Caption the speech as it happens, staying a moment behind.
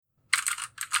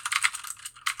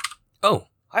Oh,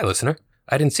 hi, listener.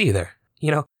 I didn't see you there.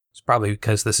 It's probably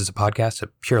because this is a podcast, a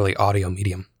purely audio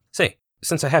medium. Say,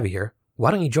 since I have you here, why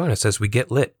don't you join us as we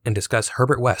get lit and discuss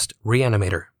Herbert West,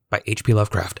 Reanimator by H.P.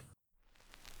 Lovecraft.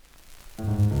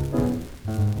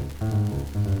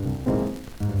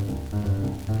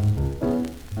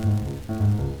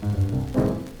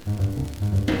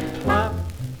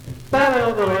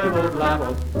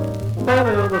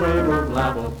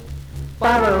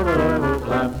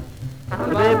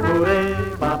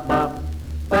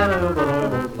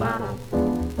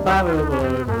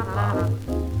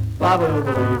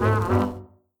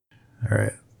 All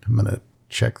right, I'm going to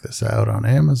check this out on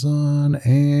Amazon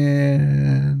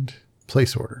and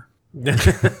place order.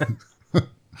 It's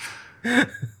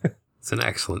an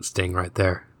excellent sting right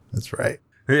there. That's right.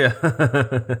 Yeah.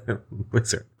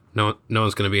 Wizard. No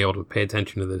one's going to be able to pay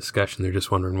attention to the discussion. They're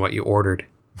just wondering what you ordered.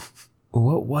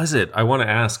 What was it? I want to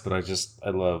ask, but I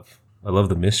love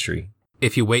the mystery.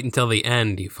 If you wait until the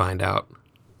end, you find out.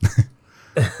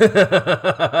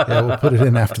 Yeah, we'll put it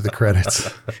in after the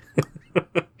credits.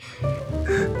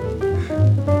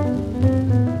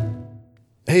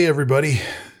 Hey, everybody.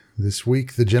 This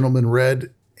week, the gentleman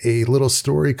read a little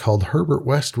story called Herbert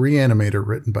West, Reanimator,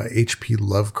 written by H.P.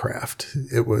 Lovecraft.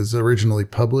 It was originally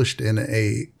published in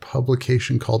a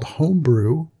publication called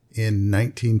Homebrew in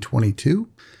 1922.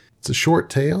 It's a short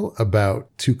tale about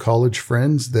two college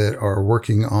friends that are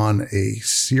working on a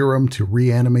serum to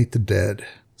reanimate the dead.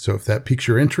 So if that piques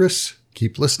your interest,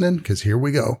 keep listening, because here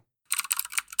we go.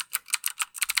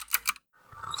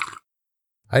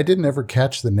 I didn't ever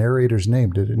catch the narrator's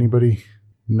name. Did anybody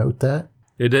note that?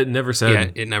 It never said. Yeah,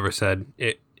 it never said.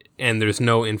 And there's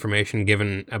no information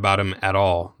given about him at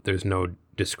all. There's no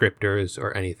descriptors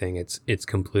or anything. It's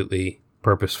completely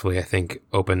purposefully, I think,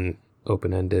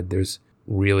 open-ended. There's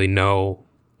really no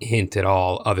hint at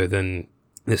all other than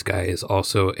this guy is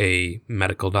also a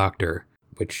medical doctor,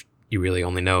 which you really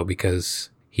only know because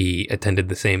he attended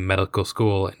the same medical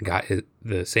school and got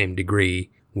the same degree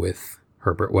with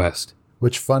Herbert West.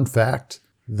 Which, fun fact,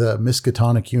 the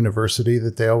Miskatonic University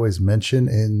that they always mention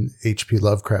in H.P.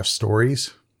 Lovecraft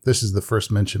stories, this is the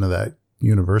first mention of that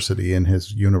university in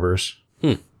his universe.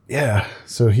 Yeah,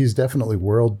 so he's definitely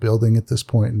world building at this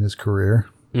point in his career.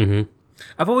 Mm-hmm.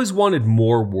 I've always wanted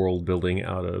more world building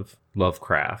out of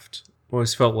Lovecraft. I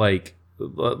always felt like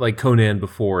Conan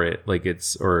before it,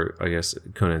 or I guess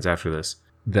Conan's after this,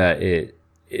 that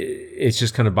it's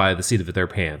just kind of by the seat of their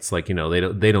pants.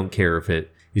 They don't care if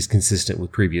it is consistent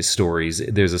with previous stories.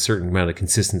 There's a certain amount of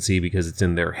consistency because it's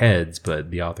in their heads,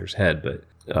 but the author's head, but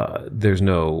there's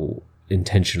no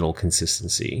intentional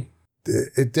consistency.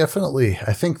 It definitely,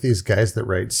 I think these guys that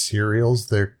write serials,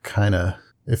 they're kind of,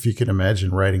 if you can imagine,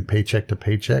 writing paycheck to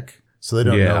paycheck. So they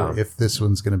don't know if this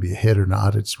one's going to be a hit or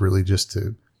not. It's really just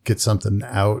to get something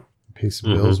out, pay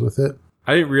some bills with it.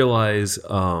 I didn't realize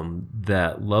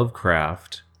that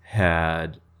Lovecraft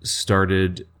had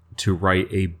started to write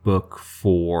a book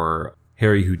for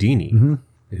Harry Houdini.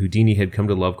 Mm-hmm. Houdini had come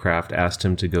to Lovecraft, asked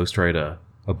him to ghostwrite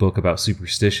a book about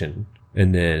superstition,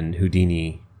 and then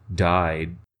Houdini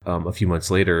died a few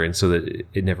months later, and so that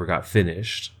it never got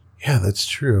finished. Yeah, that's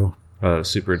true.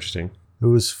 Super interesting. It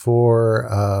was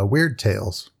for Weird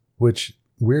Tales, which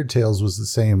Weird Tales was the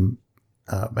same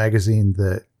magazine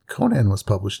that Conan was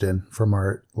published in from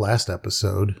our last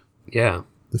episode. Yeah.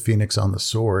 The Phoenix on the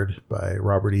Sword by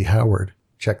Robert E. Howard.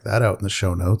 Check that out in the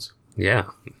show notes.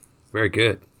 Yeah. Very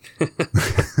good.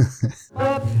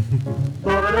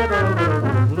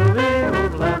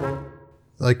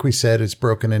 Like we said, it's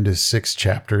broken into 6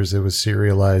 chapters. It was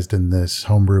serialized in this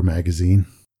Homebrew magazine.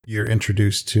 You're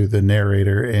introduced to the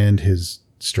narrator and his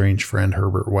strange friend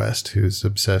Herbert West, who's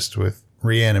obsessed with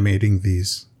reanimating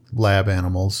these lab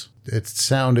animals. It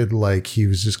sounded like he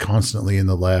was just constantly in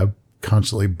the lab,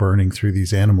 constantly burning through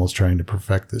these animals trying to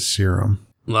perfect this serum.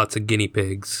 Lots of guinea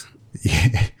pigs.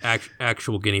 Yeah.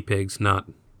 Actual guinea pigs, not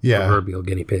proverbial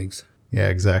guinea pigs. Yeah,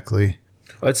 exactly.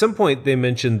 At some point, they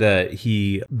mentioned that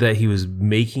he was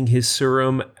making his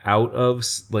serum out of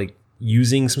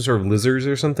using some sort of lizards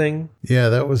or something. Yeah,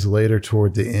 that was later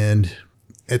toward the end.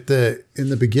 In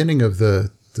the beginning of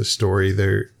the story,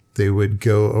 they would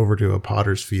go over to a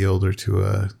potter's field or to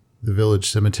the village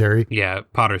cemetery. Yeah,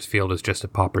 potter's field is just a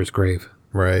pauper's grave.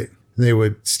 Right. They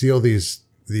would steal these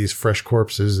fresh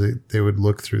corpses. They would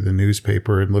look through the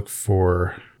newspaper and look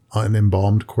for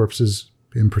unembalmed corpses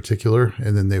in particular,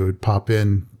 and then they would pop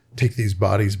in, take these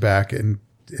bodies back, and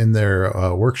in their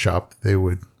workshop, they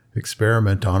would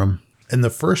experiment on them. And the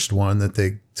first one that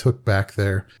they took back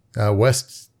there,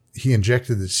 West, he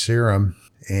injected the serum,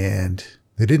 and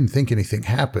they didn't think anything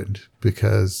happened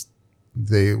because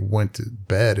they went to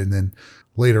bed, and then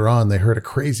later on they heard a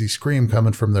crazy scream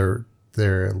coming from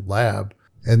their lab.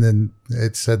 And then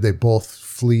it said they both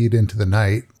fled into the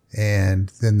night,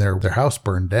 and then their house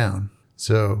burned down.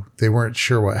 So they weren't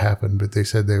sure what happened, but they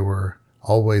said they were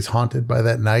always haunted by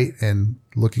that night and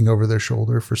looking over their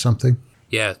shoulder for something.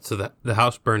 Yeah, so the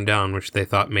house burned down, which they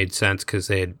thought made sense because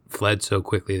they had fled so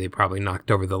quickly they probably knocked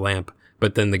over the lamp.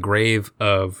 But then the grave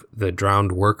of the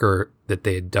drowned worker that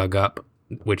they had dug up,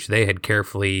 which they had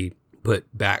carefully put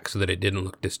back so that it didn't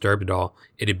look disturbed at all,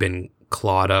 it had been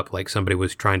clawed up like somebody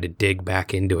was trying to dig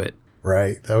back into it.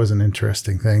 Right. That was an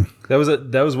interesting thing. That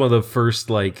was one of the first,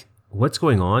 like, what's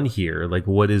going on here? Like,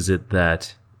 what is it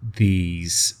that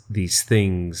these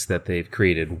things that they've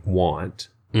created want?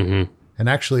 Mm-hmm. And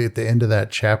actually, at the end of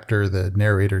that chapter, the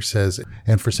narrator says,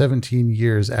 and for 17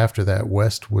 years after that,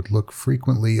 West would look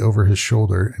frequently over his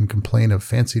shoulder and complain of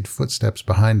fancied footsteps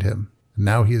behind him.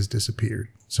 Now he has disappeared.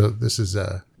 So this is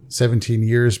 17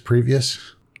 years previous.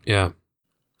 Yeah.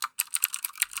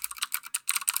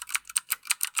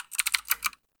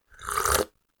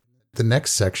 The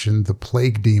next section, The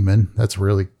Plague Demon, that's a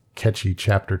really catchy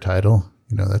chapter title.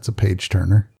 You know, that's a page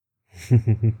turner.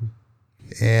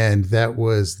 And that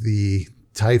was the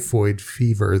typhoid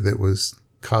fever that was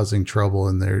causing trouble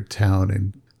in their town.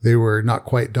 And they were not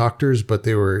quite doctors, but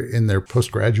they were in their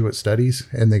postgraduate studies,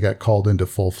 and they got called into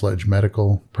full-fledged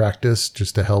medical practice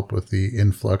just to help with the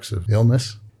influx of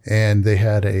illness. And they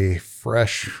had a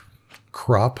fresh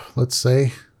crop, let's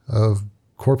say, of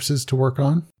corpses to work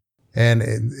on. And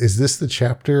is this the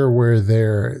chapter where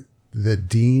the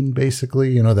dean,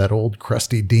 basically, you know, that old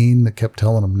crusty dean that kept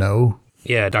telling them no?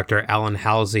 Yeah, Dr. Alan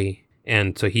Halsey.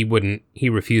 And so he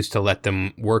refused to let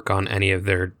them work on any of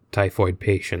their typhoid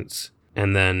patients.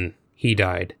 And then he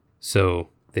died. So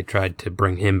they tried to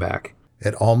bring him back.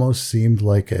 It almost seemed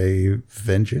like a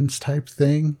vengeance type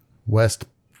thing. West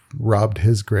robbed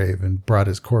his grave and brought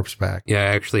his corpse back. Yeah,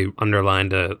 I actually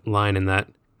underlined a line in that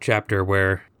chapter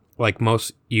where, like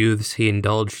most youths, he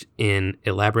indulged in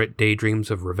elaborate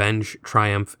daydreams of revenge,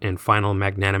 triumph, and final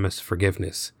magnanimous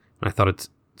forgiveness. And I thought it's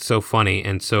so funny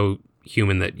and so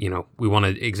human that, you know, we want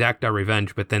to exact our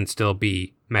revenge, but then still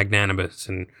be magnanimous,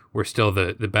 and we're still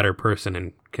the better person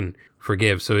and can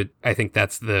forgive. So I think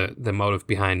that's the motive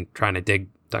behind trying to dig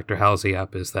Dr. Halsey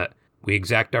up, is that we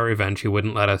exact our revenge. He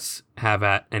wouldn't let us have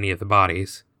at any of the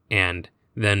bodies, and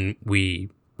then we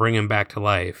bring him back to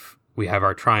life. We have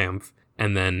our triumph,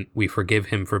 and then we forgive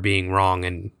him for being wrong.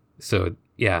 And so,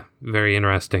 yeah, very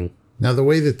interesting. Now, the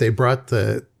way that they brought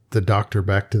the doctor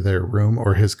back to their room,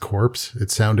 or his corpse, it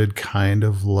sounded kind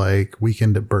of like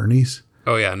Weekend at Bernie's.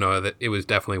 Oh, yeah, no, it was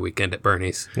definitely Weekend at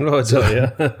Bernie's. Oh, so,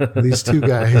 yeah. These two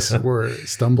guys were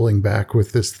stumbling back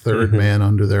with this third man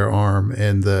under their arm,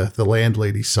 and the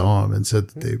landlady saw him and said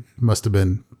that they must have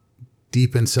been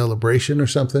deep in celebration or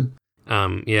something.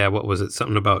 Yeah, what was it?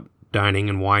 Something about dining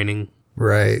and whining?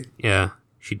 Right. Yeah,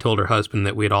 she told her husband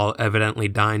that we had all evidently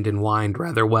dined and wined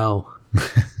rather well.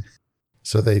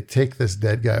 So they take this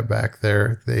dead guy back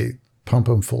there, they pump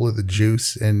him full of the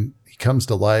juice, and he comes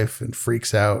to life and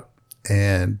freaks out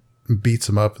and beats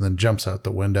him up and then jumps out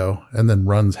the window and then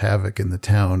runs havoc in the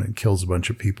town and kills a bunch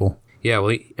of people. Yeah,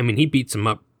 well, he beats him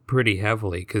up pretty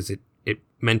heavily because it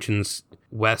mentions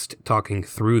West talking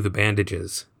through the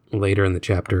bandages later in the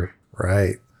chapter.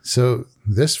 Right. So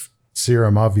this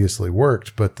serum obviously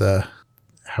worked, but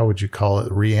how would you call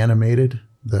it? Reanimated?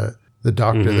 The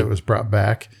doctor that was brought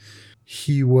back,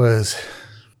 he was,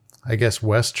 I guess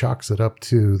West chalks it up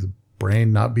to the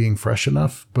brain not being fresh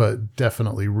enough, but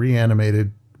definitely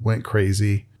reanimated, went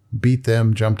crazy, beat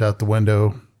them, jumped out the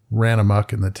window, ran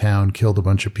amok in the town, killed a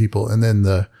bunch of people. And then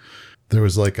there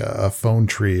was like a phone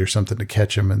tree or something to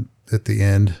catch him at the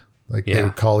end. Like they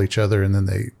would call each other and then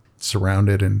they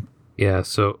surrounded and... Yeah,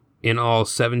 so in all,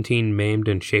 17 maimed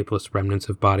and shapeless remnants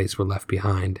of bodies were left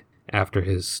behind after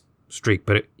his streak,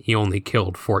 but he only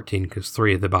killed 14 because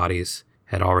 3 of the bodies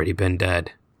had already been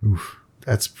dead. Oof,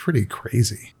 that's pretty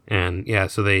crazy. And yeah,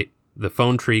 so the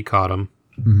phone tree caught him,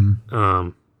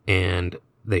 and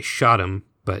they shot him,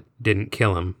 but didn't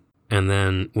kill him. And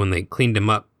then when they cleaned him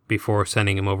up before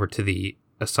sending him over to the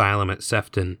asylum at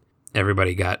Sefton,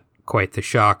 everybody got quite the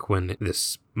shock when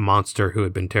this monster who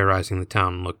had been terrorizing the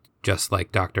town looked just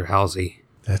like Dr. Halsey.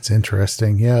 That's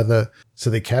interesting. Yeah, so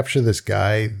they capture this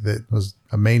guy that was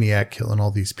a maniac killing all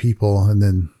these people, and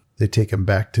then they take him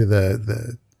back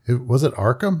to was it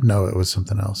Arkham? No, it was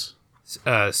something else.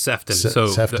 Sefton.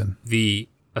 Sefton. The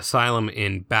asylum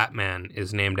in Batman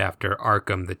is named after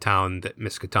Arkham, the town that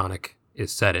Miskatonic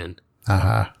is set in.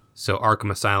 Aha. So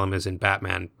Arkham Asylum is in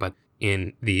Batman, but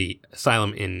in the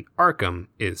asylum in Arkham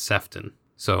is Sefton.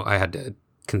 So I had to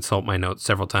consult my notes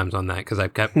several times on that because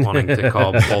I've kept wanting to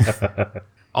call both.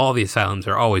 All the asylums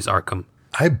are always Arkham.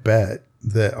 I bet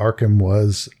that Arkham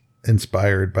was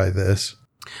inspired by this.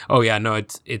 Oh yeah, no,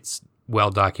 it's well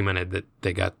documented that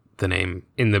they got the name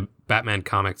in the Batman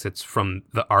comics. It's from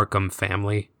the Arkham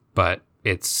family, but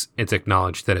it's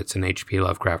acknowledged that it's an H.P.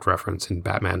 Lovecraft reference in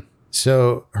Batman.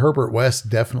 So Herbert West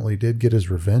definitely did get his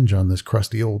revenge on this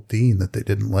crusty old Dean that they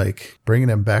didn't like, bringing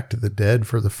him back to the dead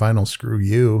for the final screw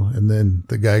you. And then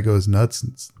the guy goes nuts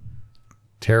and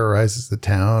terrorizes the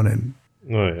town. And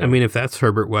I mean, if that's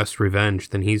Herbert West's revenge,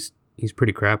 then he's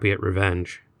pretty crappy at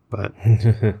revenge. But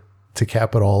to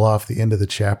cap it all off, the end of the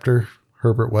chapter,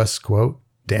 Herbert West's quote,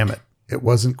 "Damn it, it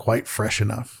wasn't quite fresh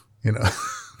enough." You know,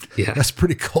 yeah, that's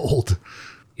pretty cold.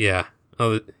 Yeah.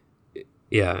 Oh,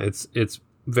 yeah. It's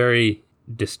very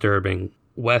disturbing.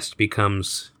 West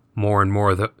becomes more and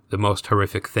more the most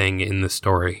horrific thing in the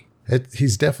story.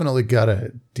 He's definitely got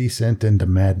a descent into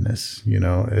madness, you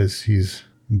know, as he's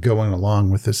going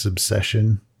along with this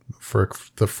obsession for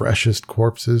the freshest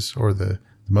corpses or the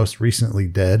most recently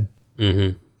dead. Mm-hmm.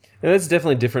 And that's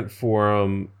definitely different for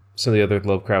some of the other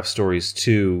Lovecraft stories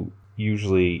too.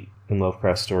 Usually in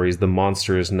Lovecraft stories, the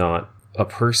monster is not a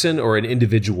person or an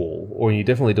individual, or you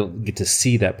definitely don't get to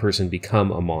see that person become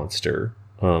a monster.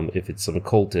 If it's some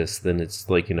occultist, then it's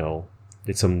like, you know,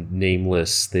 it's some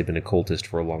nameless, they've been occultist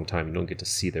for a long time. You don't get to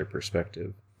see their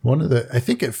perspective. I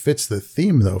think it fits the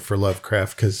theme though for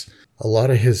Lovecraft, because a lot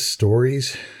of his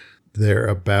stories, they're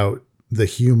about the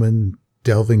human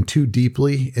delving too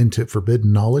deeply into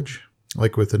forbidden knowledge,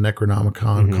 like with the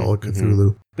Necronomicon, Call of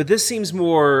Cthulhu. But this seems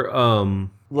more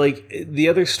like the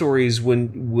other stories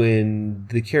when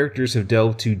the characters have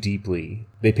delved too deeply,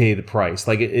 they pay the price.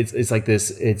 Like it's like this,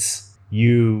 it's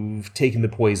you've taken the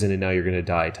poison and now you're going to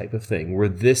die type of thing. Where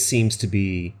this seems to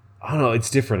be, I don't know, it's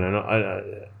different.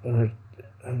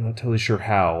 I'm not totally sure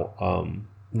how.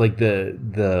 Like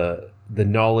the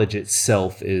knowledge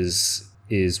itself is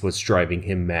what's driving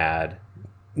him mad.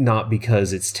 Not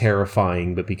because it's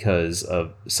terrifying, but because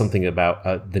of something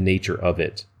about the nature of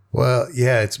it. Well,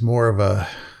 yeah, it's more of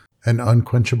an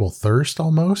unquenchable thirst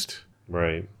almost.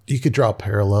 Right. You could draw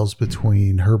parallels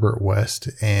between Herbert West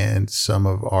and some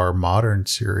of our modern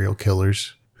serial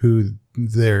killers who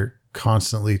they're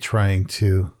constantly trying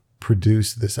to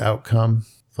produce this outcome,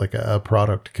 like a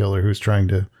product killer who's trying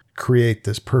to create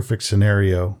this perfect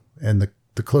scenario. And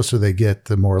the closer they get,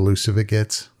 the more elusive it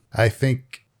gets. I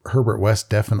think Herbert West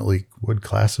definitely would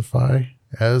classify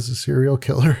as a serial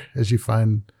killer, as you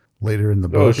find later in the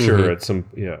book. Oh, sure. At some,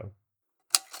 yeah.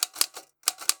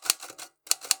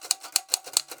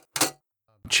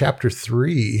 Chapter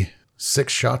 3,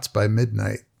 6 Shots by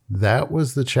Midnight. That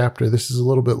was the chapter. This is a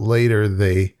little bit later.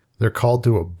 They're called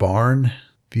to a barn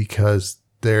because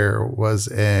there was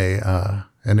an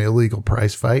illegal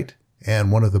prize fight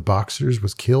and one of the boxers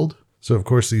was killed. So, of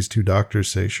course, these two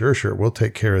doctors say, sure, we'll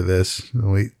take care of this.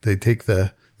 They take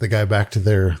the guy back to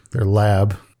their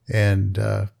lab and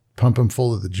pump him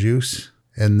full of the juice.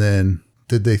 And then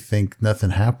did they think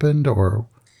nothing happened or?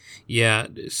 Yeah,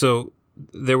 so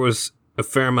there was a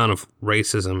fair amount of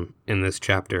racism in this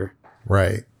chapter.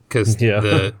 Right. Because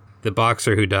the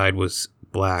boxer who died was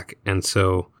black. And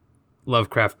so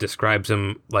Lovecraft describes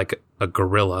him like a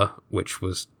gorilla, which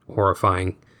was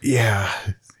horrifying. Yeah.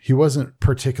 He wasn't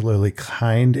particularly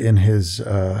kind in his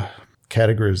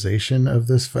categorization of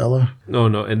this fella. No.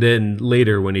 And then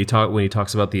later when he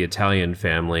talks about the Italian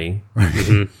family,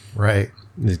 right,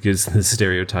 it gives the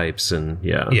stereotypes and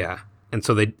yeah. And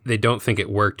so they don't think it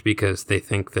worked because they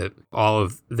think that all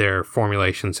of their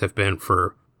formulations have been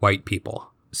for white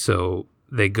people. So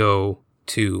they go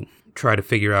to try to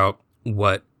figure out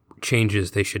what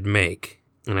changes they should make.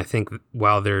 And I think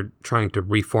while they're trying to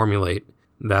reformulate,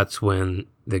 that's when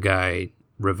the guy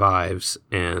revives.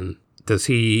 And does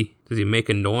he make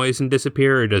a noise and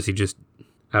disappear, or does he just,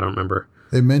 I don't remember.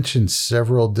 They mentioned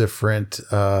several different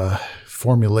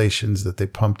formulations that they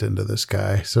pumped into this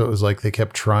guy. So it was like they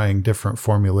kept trying different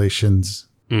formulations.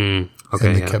 Okay,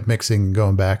 and they kept mixing and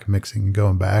going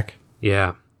back.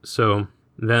 Yeah. So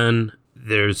then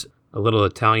there's a little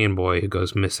Italian boy who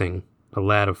goes missing, a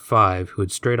lad of 5 who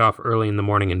had strayed off early in the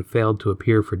morning and failed to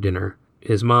appear for dinner.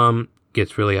 His mom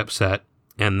gets really upset,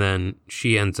 and then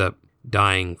she ends up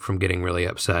dying from getting really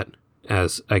upset,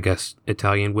 as I guess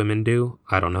Italian women do.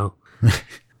 I don't know.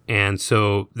 And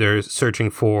so they're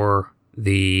searching for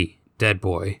the dead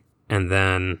boy, and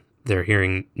then they're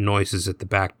hearing noises at the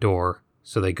back door.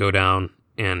 So they go down,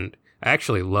 and I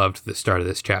actually loved the start of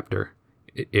this chapter.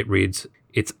 It reads,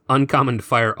 "It's uncommon to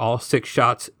fire all 6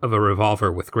 shots of a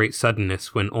revolver with great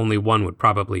suddenness when only one would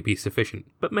probably be sufficient.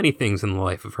 But many things in the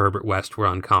life of Herbert West were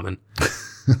uncommon."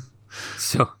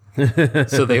 So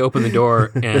they open the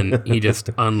door, and he just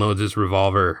unloads his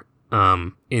revolver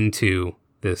into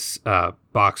this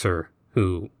boxer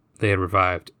who they had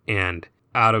revived, and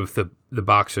out of the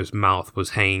boxer's mouth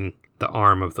was hanging the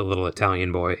arm of the little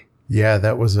Italian boy. Yeah,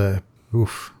 that was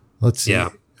oof. Let's see. Yeah.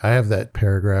 I have that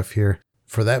paragraph here.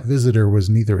 "For that visitor was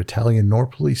neither Italian nor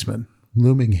policeman.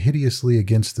 Looming hideously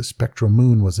against the spectral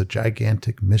moon was a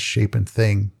gigantic, misshapen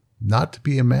thing, not to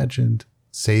be imagined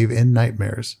save in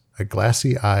nightmares, a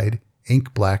glassy-eyed,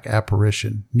 ink-black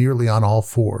apparition, nearly on all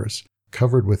fours,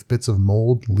 covered with bits of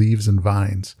mold, leaves, and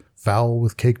vines, foul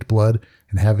with caked blood,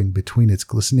 and having between its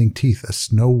glistening teeth a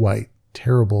snow-white,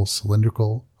 terrible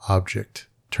cylindrical object,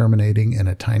 terminating in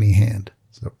a tiny hand."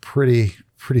 So pretty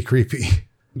creepy.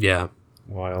 Yeah.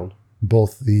 Wild.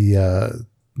 Both the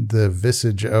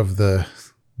visage of the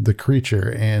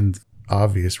creature and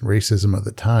obvious racism of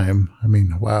the time. I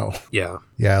mean, wow. Yeah.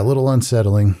 Yeah, a little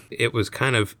unsettling. It was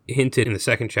kind of hinted in the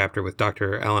second chapter with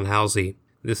Dr. Alan Halsey.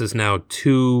 This is now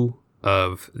 2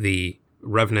 of the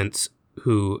revenants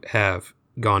who have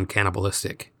gone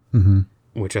cannibalistic,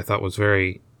 which I thought was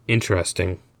very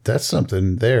interesting. That's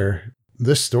something there.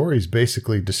 This story is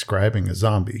basically describing a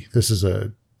zombie. This is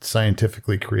a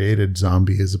scientifically created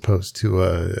zombie as opposed to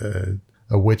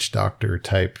a witch doctor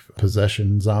type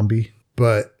possession zombie.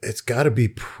 But it's got to be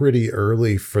pretty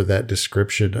early for that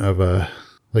description of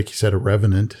like you said, a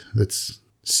revenant that's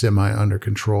semi under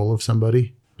control of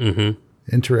somebody. Mm-hmm.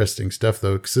 Interesting stuff,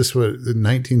 though, because this was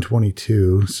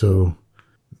 1922, so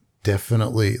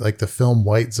definitely, like, the film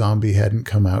White Zombie hadn't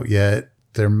come out yet.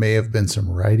 There may have been some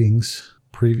writings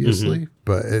previously,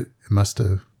 but it must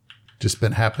have just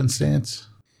been happenstance.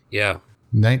 Yeah.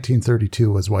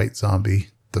 1932 was White Zombie,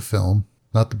 the film,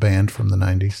 not the band from the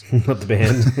 90s. Not the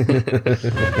band.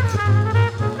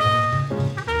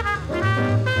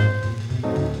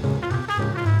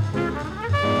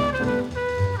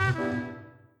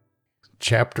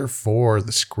 Chapter 4,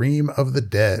 The Scream of the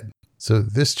Dead. So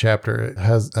this chapter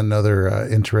has another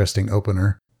interesting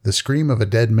opener. "The scream of a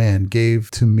dead man gave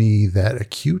to me that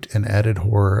acute and added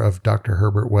horror of Dr.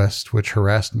 Herbert West, which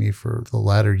harassed me for the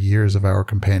latter years of our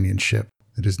companionship.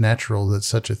 It is natural that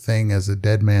such a thing as a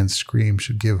dead man's scream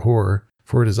should give horror,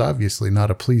 for it is obviously not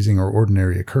a pleasing or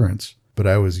ordinary occurrence. But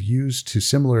I was used to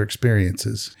similar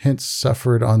experiences, hence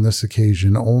suffered on this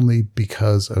occasion only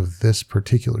because of this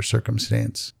particular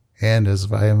circumstance. And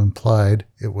as I have implied,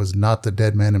 it was not the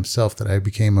dead man himself that I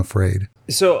became afraid."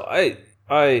 So I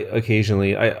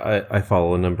occasionally I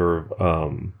follow a number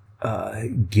of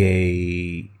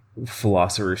gay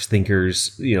philosophers,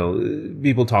 thinkers,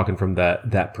 people talking from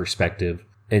that perspective.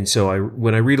 And so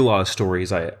when I read a lot of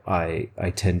stories,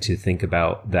 I tend to think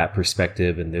about that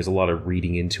perspective, and there's a lot of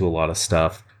reading into a lot of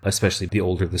stuff, especially the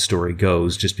older the story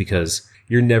goes, just because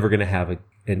you're never going to have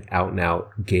an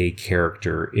out-and-out gay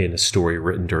character in a story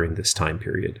written during this time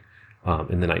period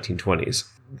in the 1920s.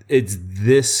 It's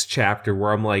this chapter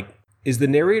where I'm like, is the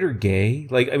narrator gay?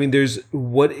 Like, I mean,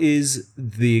 what is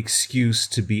the excuse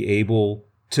to be able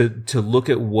to look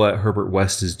at what Herbert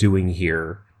West is doing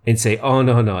here and say, oh,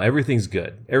 no, everything's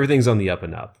good. Everything's on the up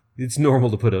and up. It's normal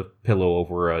to put a pillow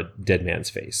over a dead man's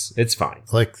face. It's fine.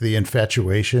 Like the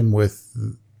infatuation with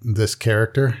this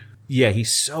character? Yeah,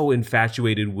 he's so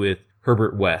infatuated with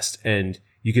Herbert West, and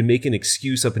you can make an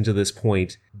excuse up until this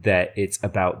point that it's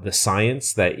about the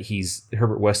science, that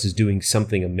Herbert West is doing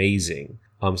something amazing,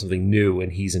 something new,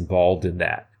 and he's involved in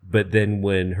that. But then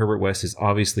when Herbert West is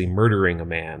obviously murdering a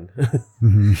man,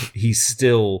 he's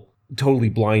still totally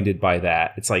blinded by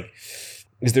that. It's like,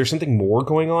 is there something more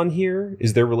going on here?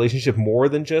 Is their relationship more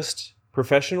than just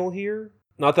professional here?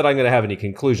 Not that I'm going to have any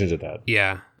conclusion to that.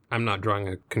 Yeah, I'm not drawing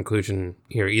a conclusion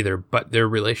here either, but their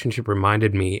relationship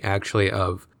reminded me actually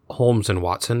of Holmes and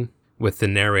Watson, with the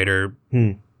narrator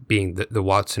being the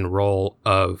Watson role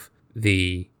of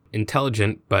the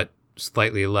intelligent but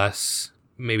slightly less,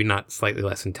 maybe not slightly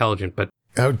less intelligent, but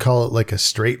I would call it like a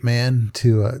straight man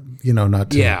to, not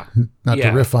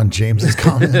to riff on James's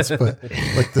comments, but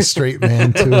like the straight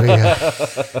man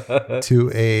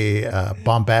to a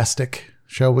bombastic,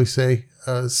 shall we say,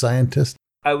 scientist.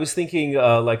 I was thinking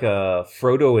like a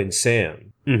Frodo and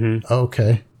Sam. Mm-hmm.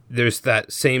 Okay. There's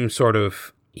that same sort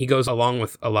of, he goes along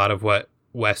with a lot of what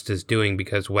West is doing,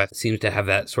 because West seems to have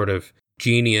that sort of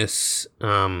genius,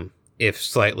 if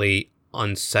slightly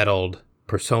unsettled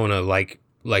persona, like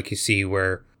you see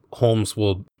where Holmes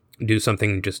will do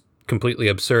something just completely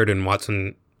absurd and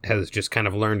Watson has just kind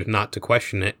of learned not to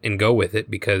question it and go with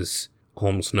it because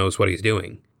Holmes knows what he's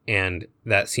doing. And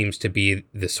that seems to be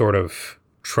the sort of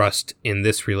trust in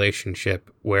this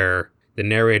relationship where the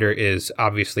narrator is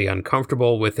obviously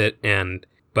uncomfortable with it,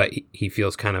 but he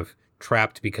feels kind of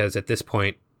trapped because at this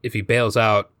point, if he bails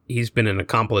out, he's been an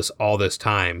accomplice all this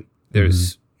time.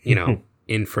 There's,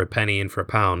 in for a penny, in for a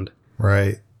pound.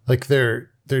 Right. Like they're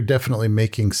definitely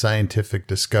making scientific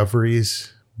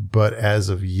discoveries, but as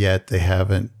of yet, they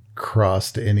haven't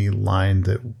crossed any line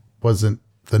that wasn't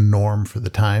the norm for the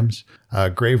times.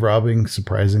 Grave robbing,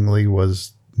 surprisingly,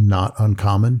 was not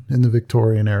uncommon in the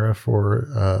Victorian era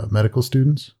for medical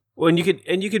students. Well, and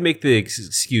you could make the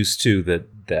excuse too that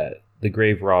the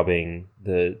grave robbing,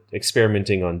 the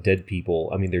experimenting on dead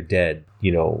people. I mean, they're dead.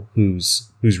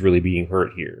 Who's really being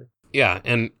hurt here? Yeah,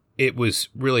 and it was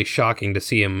really shocking to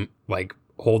see him like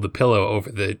hold the pillow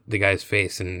over the guy's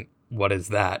face, and what is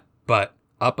that? But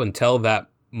up until that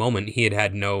moment, he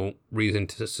had no reason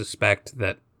to suspect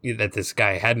that this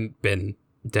guy hadn't been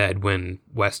dead when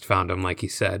West found him, like he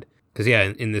said. Because,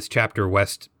 in this chapter,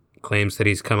 West claims that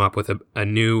he's come up with a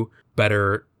new,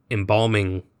 better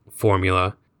embalming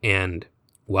formula. And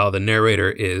while the narrator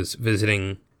is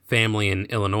visiting family in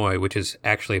Illinois, which is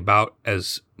actually about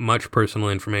as much personal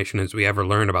information as we ever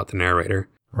learn about the narrator.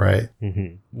 Right.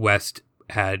 Mm-hmm. West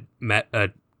had met a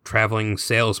traveling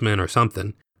salesman or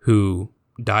something who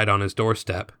died on his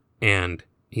doorstep. And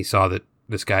he saw that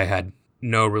this guy had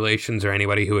no relations or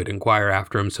anybody who would inquire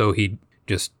after him, so he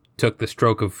just took the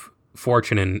stroke of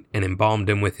fortune and embalmed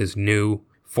him with his new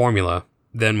formula.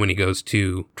 Then when he goes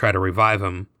to try to revive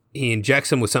him, he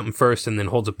injects him with something first and then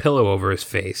holds a pillow over his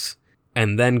face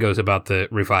and then goes about the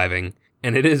reviving.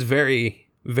 And it is very,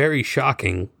 very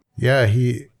shocking. Yeah,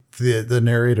 the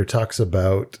narrator talks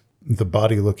about the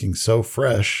body looking so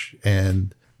fresh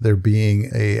and there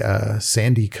being a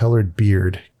sandy colored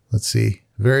beard. Let's see.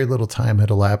 Very little time had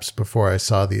elapsed before I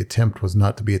saw the attempt was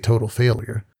not to be a total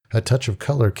failure. A touch of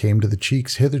color came to the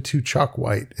cheeks, hitherto chalk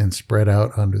white, and spread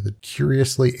out under the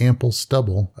curiously ample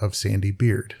stubble of sandy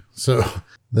beard. So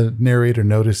the narrator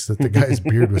noticed that the guy's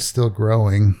beard was still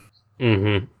growing.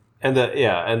 Mm-hmm.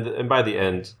 And by the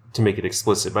end, to make it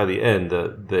explicit, by the end,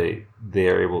 they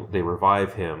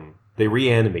revive him. They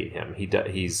reanimate him. He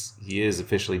is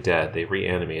officially dead. They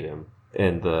reanimate him,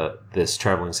 and this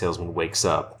traveling salesman wakes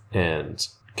up and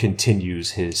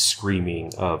continues his screaming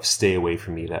of "Stay away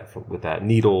from me!" with that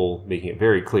needle, making it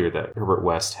very clear that Herbert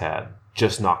West had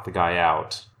just knocked the guy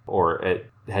out or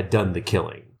had done the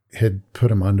killing. Had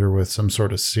put him under with some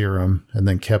sort of serum and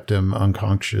then kept him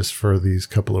unconscious for these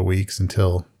couple of weeks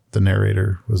until the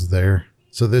narrator was there.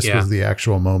 So this was the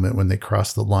actual moment when they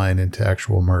crossed the line into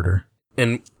actual murder.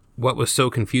 And what was so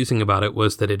confusing about it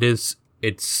was that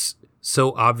it's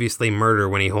so obviously murder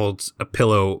when he holds a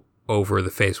pillow over the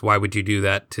face. Why would you do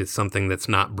that to something that's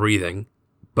not breathing?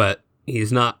 But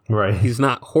he's not right. He's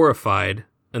not horrified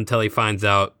until he finds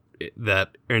out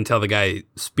that, or until the guy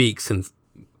speaks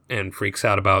and freaks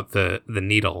out about the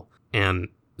needle. And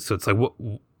so it's like,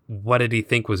 what did he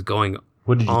think was going on?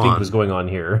 What did you think was going on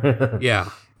here? Yeah.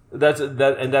 That's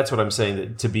what I'm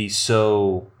saying,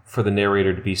 that for the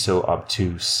narrator to be so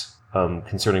obtuse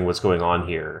concerning what's going on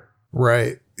here.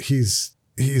 Right. He's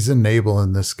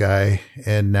enabling this guy,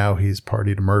 and now he's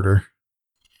party to murder.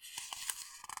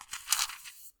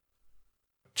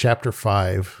 Chapter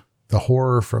 5, The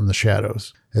Horror from the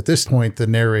Shadows. At this point, the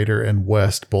narrator and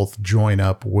West both join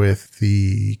up with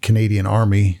the Canadian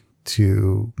Army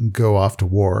to go off to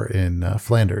war in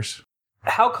Flanders.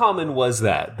 How common was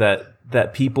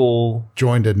that people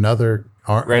joined another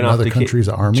country's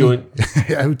army?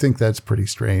 I would think that's pretty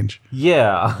strange.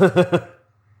 Yeah.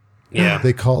 Yeah.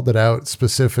 They called it out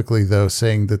specifically, though,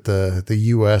 saying that the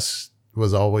U.S.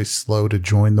 was always slow to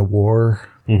join the war.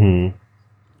 Mm-hmm.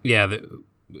 Yeah.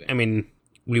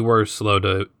 We were slow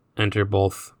to enter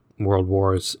both world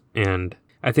wars. And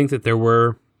I think that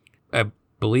I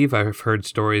believe I've heard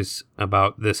stories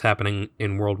about this happening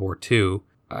in World War II.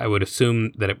 I would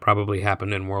assume that it probably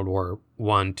happened in World War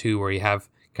I, too, where you have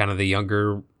kind of the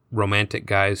younger romantic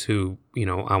guys who,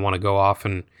 I want to go off,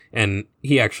 and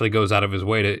he actually goes out of his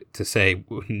way to say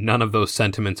none of those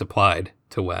sentiments applied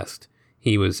to West.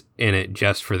 He was in it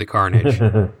just for the carnage.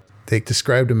 They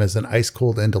described him as an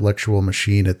ice-cold intellectual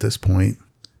machine at this point.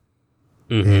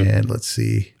 Mm-hmm. And let's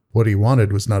see. What he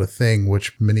wanted was not a thing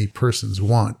which many persons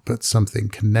want, but something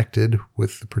connected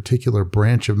with the particular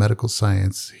branch of medical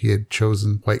science he had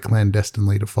chosen quite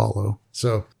clandestinely to follow.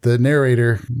 So the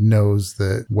narrator knows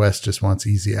that West just wants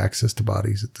easy access to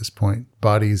bodies at this point.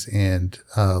 Bodies and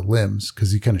limbs,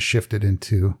 because he kind of shifted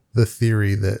into the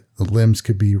theory that the limbs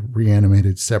could be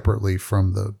reanimated separately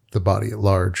from the body at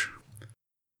large.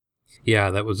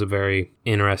 Yeah, that was a very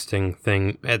interesting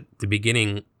thing. At the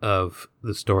beginning of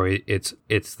the story, it's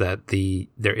that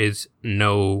there is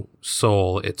no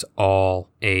soul. It's all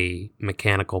a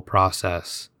mechanical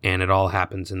process, and it all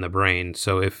happens in the brain.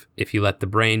 So if you let the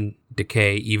brain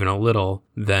decay even a little,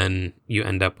 then you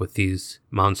end up with these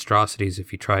monstrosities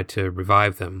if you try to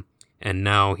revive them. And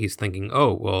now he's thinking,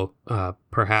 oh, well,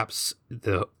 perhaps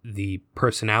the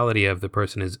personality of the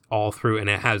person is all through, and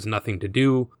it has nothing to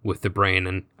do with the brain.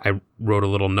 And I wrote a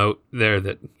little note there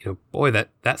that, boy,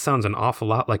 that sounds an awful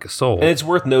lot like a soul. And it's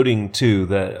worth noting, too,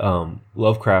 that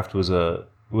Lovecraft was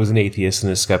an atheist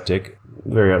and a skeptic,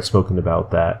 very outspoken about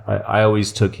that. I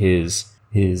always took his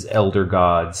elder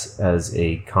gods as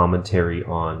a commentary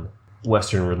on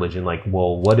Western religion. Like,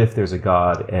 well, what if there's a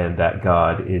god and that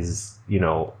god is,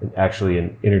 actually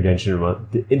an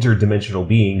interdimensional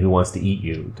being who wants to eat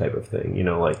you, type of thing,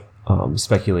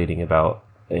 speculating about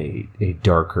a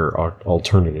darker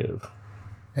alternative.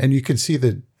 And you can see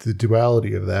the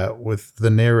duality of that with the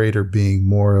narrator being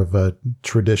more of a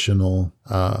traditional,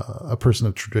 a person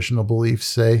of traditional beliefs,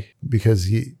 say,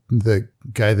 because the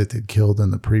guy that they'd killed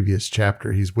in the previous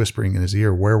chapter, he's whispering in his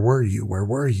ear, "Where were you? Where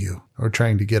were you?" Or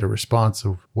trying to get a response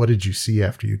of, "What did you see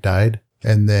after you died?"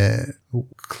 And then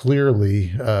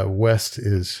clearly, West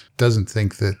doesn't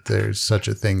think that there's such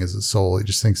a thing as a soul. He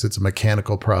just thinks it's a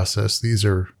mechanical process. These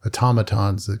are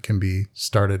automatons that can be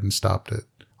started and stopped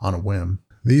on a whim.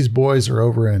 These boys are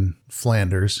over in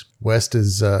Flanders. West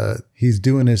is, he's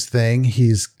doing his thing.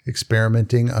 He's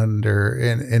experimenting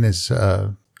in his,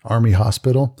 army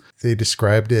hospital. They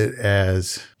described it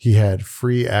as he had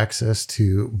free access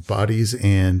to bodies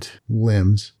and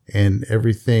limbs, and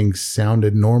everything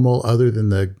sounded normal other than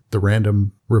the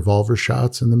random revolver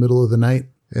shots in the middle of the night.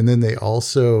 And then they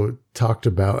also talked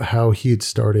about how he had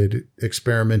started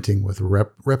experimenting with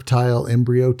reptile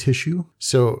embryo tissue.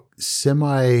 So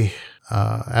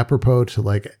apropos to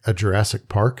like a Jurassic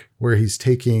Park, where he's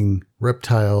taking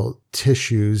reptile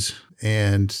tissues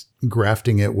and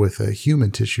grafting it with a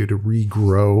human tissue to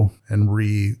regrow and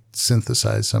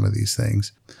resynthesize some of these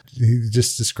things. He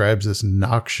just describes this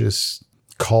noxious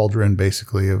cauldron,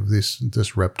 basically, of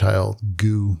this reptile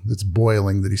goo that's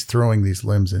boiling that he's throwing these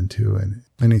limbs into. And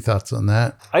any thoughts on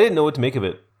that? I didn't know what to make of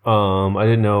it. I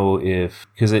didn't know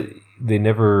because they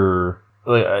never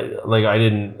I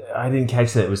didn't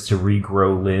catch that it was to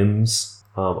regrow limbs.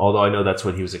 Although I know that's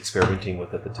what he was experimenting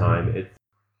with at the time.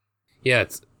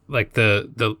 It's like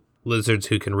the lizards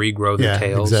who can regrow their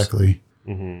tails. Exactly.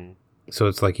 Mm-hmm. So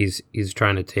it's like he's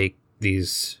trying to take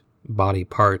these body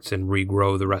parts and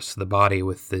regrow the rest of the body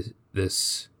with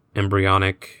this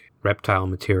embryonic reptile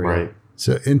material. Right.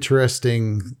 So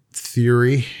interesting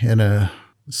theory in a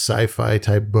sci-fi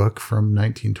type book from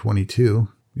 1922.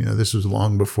 This was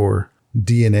long before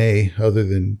DNA, other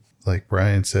than, like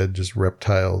Brian said, just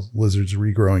reptile lizards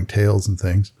regrowing tails and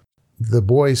things. The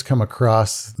boys come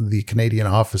across the Canadian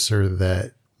officer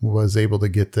that was able to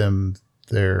get them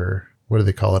their, what do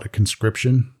they call it, a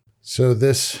conscription. So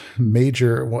this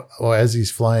major, as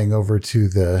he's flying over to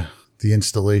the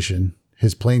installation,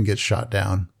 his plane gets shot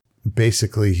down.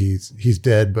 Basically, he's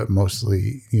dead, but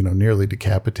mostly, nearly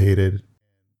decapitated.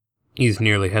 He's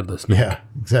nearly headless now. Yeah,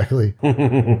 exactly.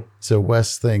 So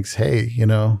Wes thinks, hey,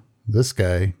 this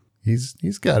guy,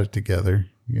 he's got it together.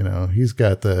 He's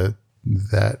got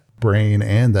that brain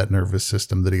and that nervous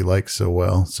system that he likes so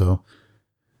well. So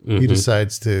he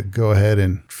decides to go ahead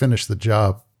and finish the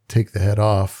job, take the head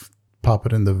off, pop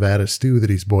it in the vat of stew that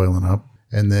he's boiling up,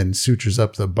 and then sutures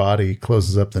up the body,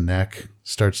 closes up the neck,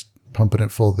 starts pumping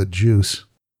it full of the juice.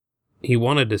 He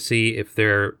wanted to see if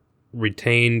there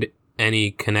retained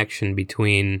any connection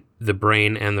between the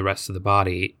brain and the rest of the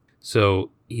body.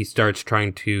 So he starts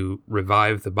trying to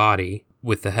revive the body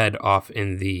with the head off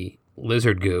in the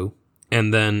lizard goo.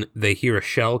 And then they hear a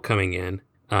shell coming in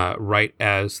right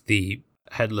as the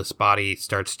headless body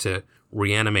starts to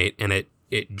reanimate, and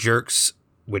it jerks,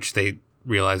 which they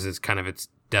realize is kind of its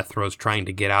death throes trying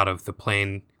to get out of the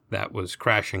plane that was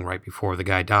crashing right before the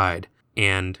guy died.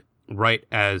 And right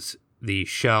as the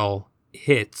shell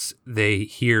hits, they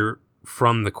hear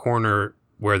from the corner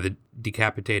where the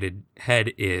decapitated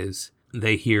head is,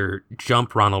 they hear,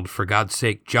 "Jump, Ronald, for God's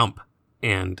sake, jump."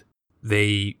 And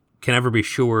they can never be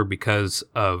sure, because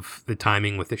of the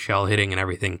timing with the shell hitting and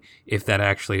everything, if that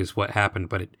actually is what happened.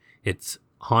 But it's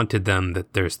haunted them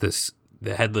that there's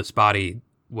the headless body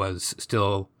was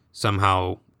still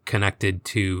somehow connected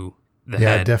to the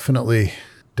head. Yeah,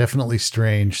 definitely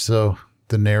strange. So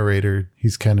the narrator,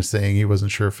 he's kind of saying he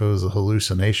wasn't sure if it was a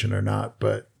hallucination or not,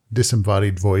 but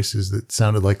disembodied voices that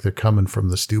sounded like they're coming from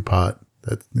the stew pot.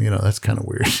 That's kind of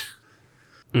weird.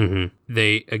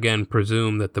 They, again,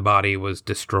 presume that the body was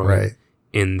destroyed Right.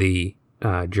 in the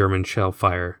German shell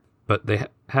fire, but they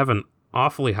have an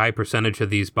awfully high percentage of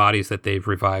these bodies that they've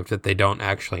revived that they don't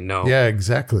actually know. Yeah,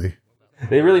 exactly.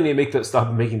 They really need to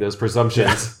stop making those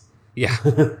presumptions. Yeah.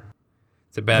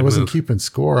 It's a bad I wasn't move. keeping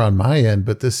score on my end,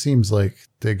 but this seems like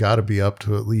they got to be up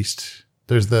to at least.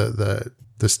 There's the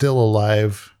still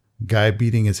alive guy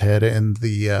beating his head in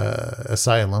the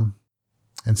asylum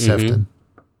in Sefton.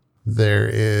 There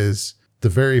is the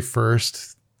very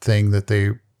first thing that they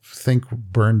think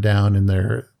burned down in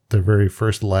their very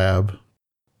first lab.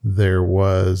 There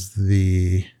was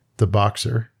the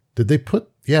boxer. Did they put?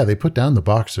 Yeah, they put down the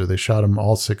boxer. They shot him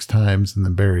all 6 times and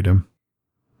then buried him.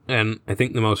 And I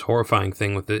think the most horrifying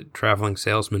thing with the traveling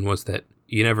salesman was that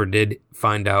you never did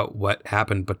find out what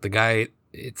happened, but the guy,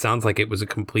 it sounds like it was a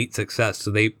complete success. So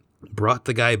they brought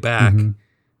the guy back,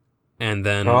 and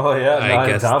then I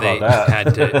guess they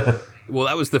had to. Well,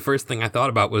 that was the first thing I thought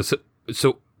about was,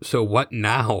 so what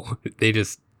now? They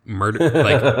just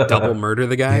double murder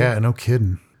the guy? Yeah, no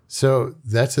kidding. So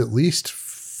that's at least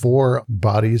 4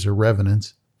 bodies or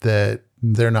revenants that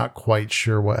they're not quite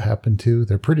sure what happened to.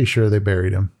 They're pretty sure they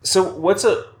buried him. So what's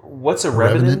a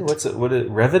revenant?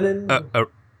 Revenant? A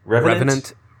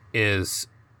revenant is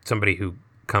somebody who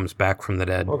comes back from the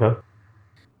dead. Okay.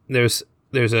 There's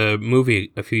a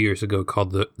movie a few years ago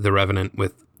called The Revenant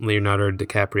with Leonardo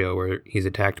DiCaprio where he's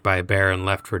attacked by a bear and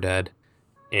left for dead,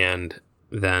 and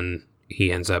then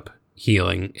he ends up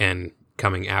healing and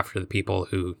coming after the people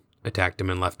who attacked him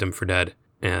and left him for dead.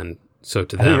 And so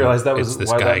to them, I didn't realize that was it's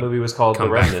this why guy that movie was called The come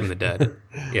back Revenant. from the dead.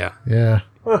 Yeah. Yeah.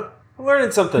 Huh, I'm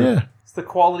learning something. Yeah. It's the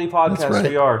quality podcast That's right.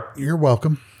 we are. You're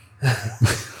welcome.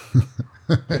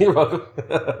 You're welcome.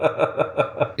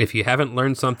 If you haven't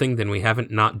learned something, then we haven't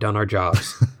not done our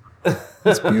jobs.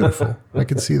 That's beautiful. I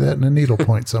can see that in a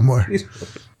needlepoint somewhere.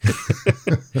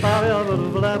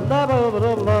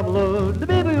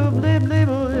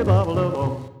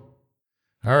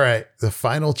 All right. The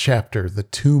final chapter, the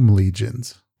Tomb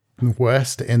Legions.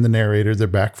 West and the narrator, they're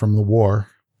back from the war.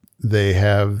 They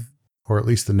have, or at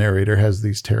least the narrator has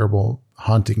these terrible,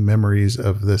 haunting memories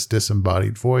of this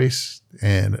disembodied voice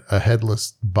and a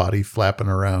headless body flapping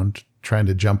around trying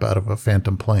to jump out of a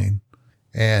phantom plane.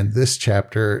 And this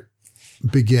chapter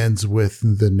begins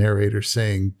with the narrator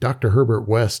saying, Dr. Herbert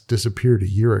West disappeared a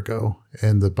year ago,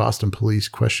 and the Boston police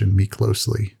questioned me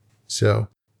closely. So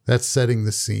that's setting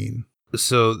the scene.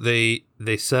 So they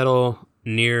settle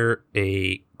near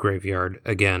a graveyard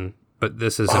again, but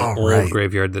this is an old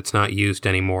graveyard that's not used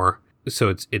anymore.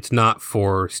 So it's not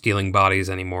for stealing bodies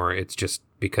anymore. It's just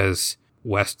because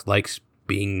West likes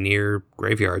being near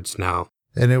graveyards now.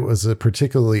 And it was a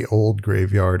particularly old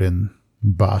graveyard in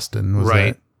Boston, was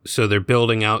right. that? So they're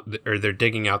building out, or they're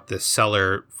digging out this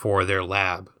cellar for their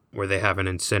lab where they have an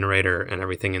incinerator and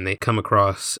everything, and they come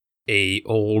across a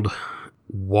old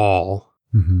wall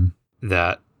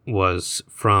that was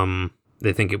from,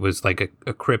 they think it was like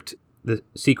a crypt, the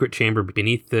secret chamber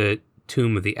beneath the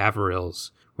tomb of the Averills,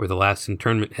 where the last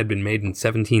interment had been made in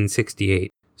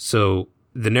 1768. So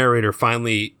the narrator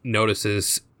finally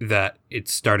notices that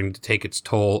it's starting to take its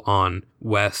toll on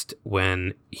West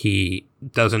when he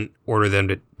doesn't order them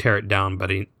to tear it down,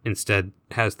 but he instead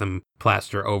has them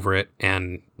plaster over it,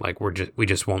 and like we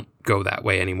just won't go that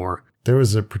way anymore. There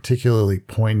was a particularly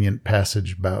poignant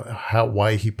passage about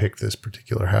why he picked this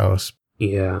particular house.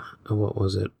 Yeah, what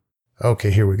was it? Okay,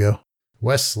 here we go.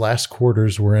 West's last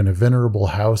quarters were in a venerable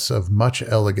house of much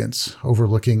elegance,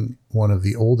 overlooking one of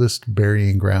the oldest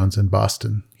burying grounds in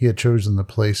Boston. He had chosen the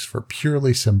place for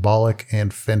purely symbolic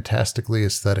and fantastically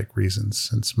aesthetic reasons,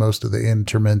 since most of the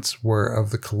interments were of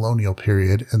the colonial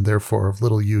period and therefore of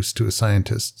little use to a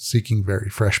scientist seeking very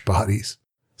fresh bodies.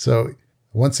 So,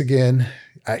 once again,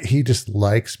 he just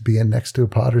likes being next to a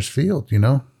potter's field, you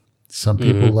know? Some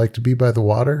people like to be by the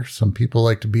water. Some people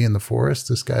like to be in the forest.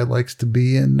 This guy likes to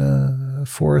be in a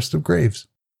forest of graves.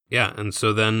 Yeah, and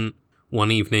so then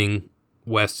one evening,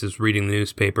 West is reading the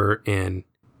newspaper and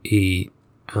he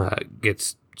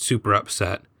gets super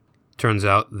upset. Turns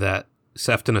out that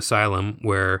Sefton Asylum,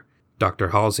 where Dr.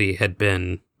 Halsey had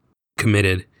been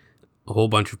committed, a whole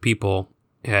bunch of people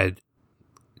had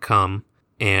come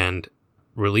and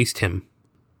released him,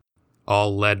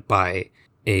 all led by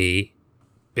a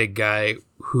big guy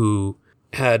who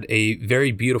had a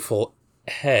very beautiful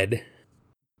head,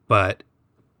 but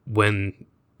when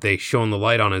they shone the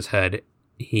light on his head,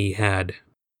 he had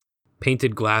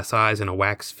painted glass eyes and a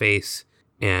wax face,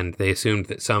 and they assumed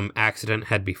that some accident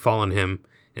had befallen him,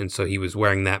 and so he was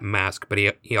wearing that mask, but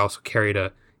he also carried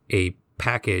a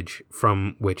package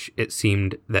from which it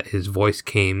seemed that his voice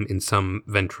came in some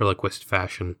ventriloquist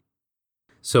fashion.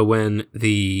 So when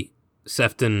the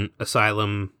Sefton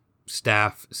Asylum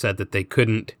staff said that they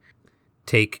couldn't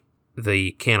take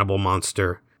the cannibal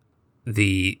monster,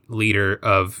 the leader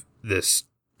of this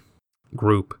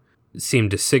group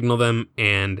seemed to signal them,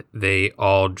 and they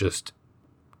all just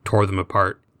tore them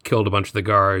apart, killed a bunch of the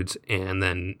guards, and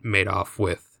then made off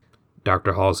with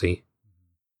Dr. Halsey.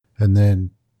 And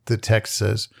then the text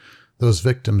says, those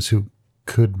victims who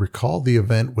could recall the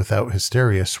event without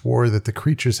hysteria swore that the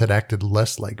creatures had acted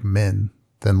less like men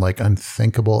than like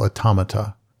unthinkable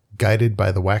automata, guided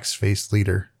by the wax-faced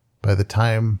leader. By the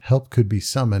time help could be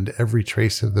summoned, every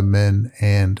trace of the men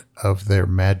and of their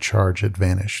mad charge had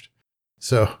vanished.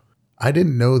 So I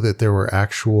didn't know that there were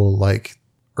actual like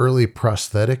early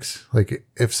prosthetics. Like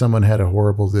if someone had a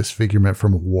horrible disfigurement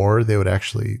from a war, they would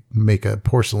actually make a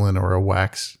porcelain or a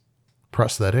wax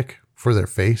prosthetic for their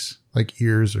face, like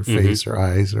ears or face or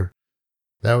eyes. Or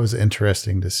that was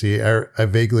interesting to see. I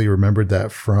vaguely remembered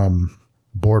that from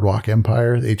Boardwalk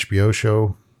Empire, the HBO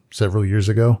show several years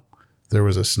ago. There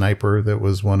was a sniper that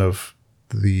was one of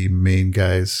the main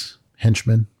guy's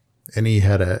henchmen, and he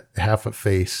had a half a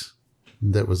face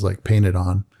that was like painted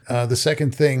on. The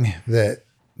second thing that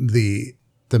the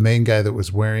main guy that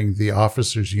was wearing the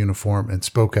officer's uniform and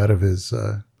spoke out of his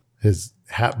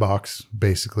hat box,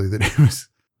 basically that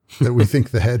we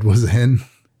think the head was in,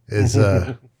 is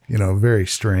very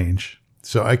strange.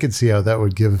 So I could see how that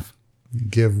would give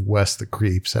Wes the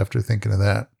creeps after thinking of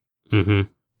that. Mm-hmm.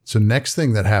 So next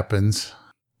thing that happens,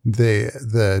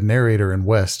 the narrator and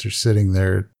West are sitting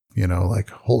there, like,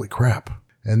 holy crap.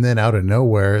 And then out of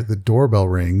nowhere, the doorbell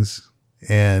rings,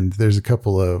 and there's a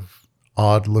couple of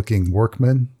odd looking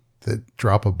workmen that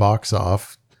drop a box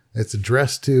off. It's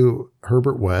addressed to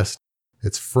Herbert West.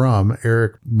 It's from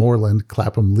Eric Moreland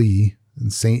Clapham Lee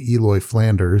in St. Eloi,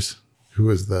 Flanders, who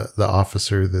was the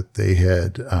officer that they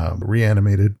had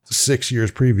reanimated 6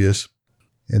 years previous.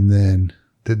 And then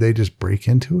did they just break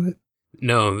into it?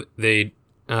 No, they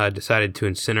decided to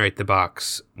incinerate the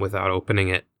box without opening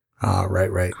it. Ah,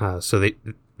 right. So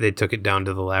they took it down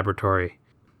to the laboratory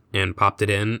and popped it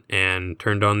in and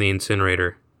turned on the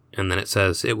incinerator. And then it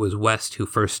says, it was West who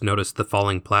first noticed the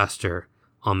falling plaster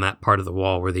on that part of the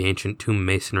wall where the ancient tomb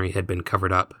masonry had been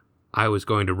covered up. I was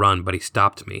going to run, but he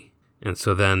stopped me. And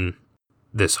so then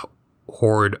this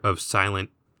horde of silent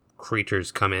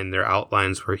creatures come in. Their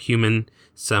outlines were human,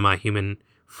 semi-human,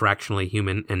 fractionally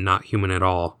human, and not human at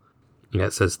all. Yeah,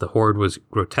 it says the horde was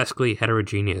grotesquely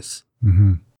heterogeneous.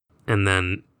 Mm-hmm. And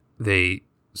then they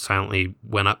silently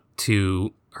went up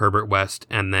to Herbert West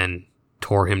and then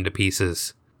tore him to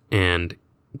pieces and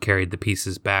carried the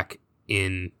pieces back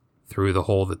in through the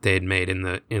hole that they had made in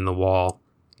the wall.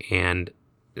 And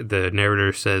the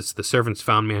narrator says, the servants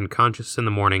found me unconscious in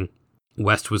the morning.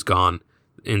 West was gone.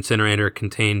 The incinerator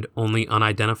contained only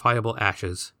unidentifiable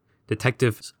ashes.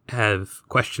 Detectives have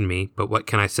questioned me, but what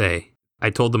can I say? I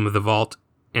told them of the vault,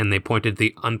 and they pointed to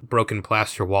the unbroken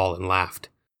plaster wall and laughed.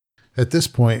 At this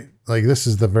point, like, this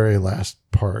is the very last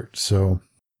part. So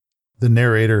the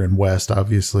narrator and West,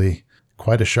 obviously,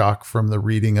 quite a shock from the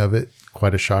reading of it,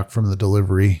 quite a shock from the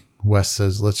delivery. West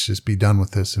says, let's just be done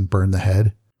with this and burn the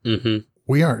head. Mm-hmm.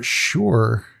 We aren't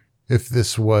sure if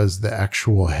this was the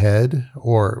actual head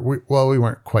or, we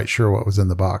weren't quite sure what was in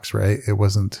the box, right? It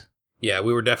wasn't. Yeah,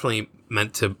 we were definitely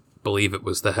meant to believe it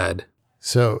was the head.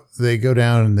 So they go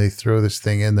down and they throw this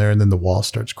thing in there, and then the wall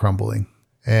starts crumbling.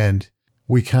 And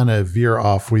we kind of veer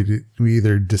off. We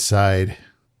either decide,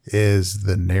 is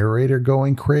the narrator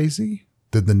going crazy?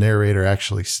 Did the narrator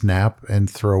actually snap and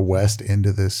throw West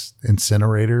into this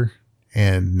incinerator,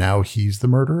 and now he's the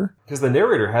murderer? Because the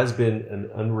narrator has been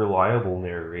an unreliable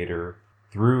narrator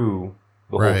through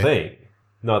the whole thing.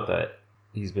 Not that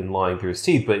he's been lying through his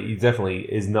teeth, but he definitely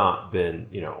has not been,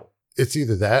 It's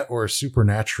either that or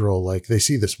supernatural. Like, they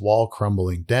see this wall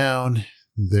crumbling down.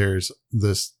 There's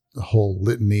this whole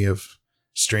litany of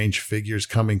strange figures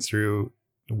coming through.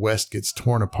 West gets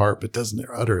torn apart, but doesn't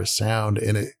utter a sound.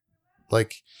 And it,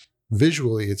 like,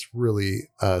 visually, it's really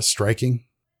striking.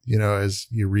 As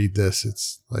you read this,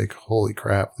 it's like, holy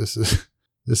crap, this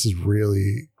is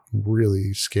really,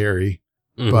 really scary.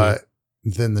 Mm-hmm. But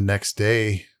then the next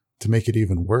day, to make it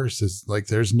even worse, is like,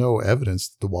 there's no evidence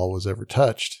that the wall was ever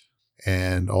touched.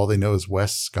 And all they know is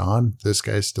West's gone. This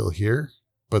guy's still here,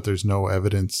 but there's no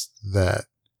evidence that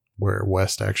where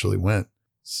West actually went.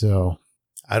 So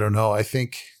I don't know. I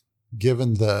think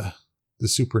given the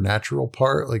supernatural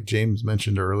part, like James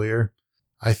mentioned earlier,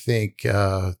 I think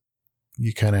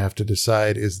you kind of have to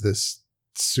decide, is this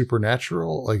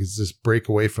supernatural? Like, is this break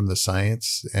away from the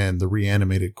science and the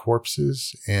reanimated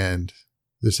corpses and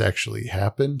this actually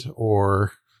happened?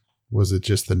 Or was it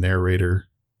just the narrator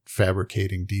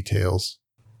fabricating details.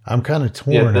 I'm kind of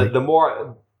torn. Yeah, the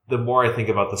more I think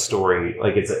about the story,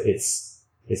 like it's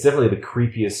definitely the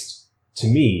creepiest to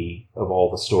me of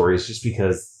all the stories, just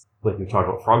because, like we talked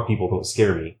about, frog people don't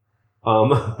scare me.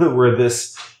 Where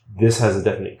this has a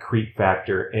definite creep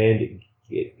factor, and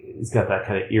it's got that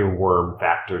kind of earworm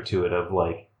factor to it of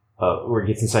like, where it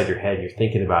gets inside your head and you're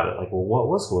thinking about it, like, well, what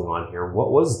was going on here?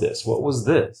 What was this? What was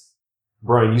this?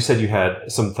 Brian, you said you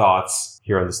had some thoughts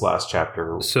here on this last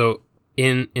chapter. So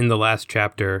in the last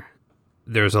chapter,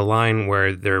 there's a line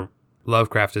where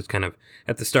Lovecraft is kind of,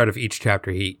 at the start of each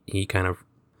chapter, he kind of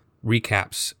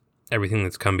recaps everything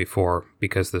that's come before,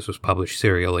 because this was published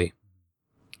serially.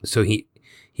 So he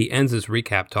ends his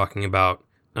recap talking about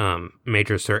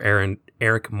Major Sir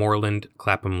Eric Moreland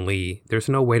Clapham Lee. There's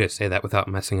no way to say that without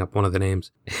messing up one of the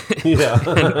names.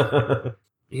 Yeah.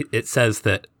 It says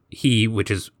that he,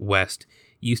 which is West,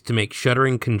 used to make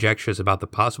shuddering conjectures about the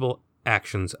possible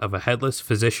actions of a headless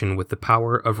physician with the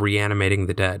power of reanimating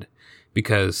the dead,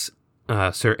 because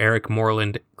Sir Eric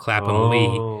Moreland Clapham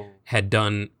Lee had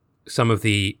done some of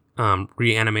the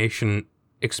reanimation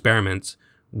experiments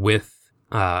with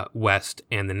West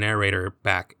and the narrator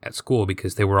back at school,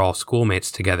 because they were all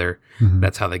schoolmates together. Mm-hmm.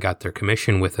 That's how they got their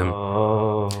commission with him.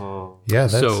 Oh, yeah,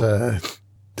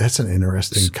 that's an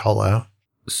interesting call out.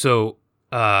 So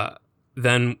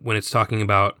then when it's talking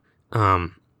about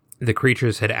the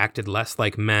creatures had acted less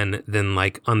like men than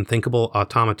like unthinkable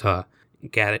automata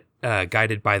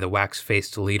guided by the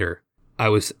wax-faced leader, I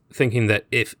was thinking that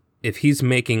if he's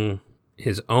making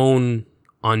his own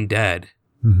undead,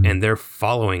 mm-hmm. and they're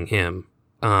following him,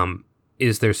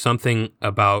 is there something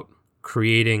about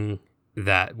creating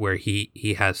that where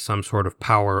he has some sort of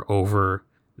power over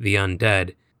the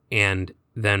undead, and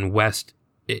then West,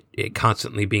 it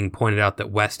constantly being pointed out that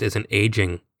West isn't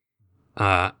aging.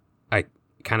 I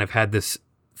kind of had this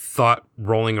thought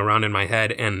rolling around in my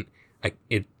head, and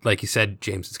it like you said,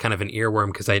 James, it's kind of an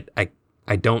earworm, because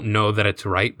I don't know that it's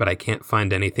right, but I can't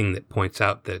find anything that points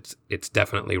out that it's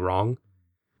definitely wrong.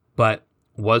 But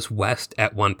was West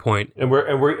at one point, and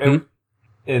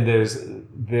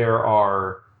there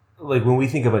are, like, when we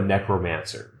think of a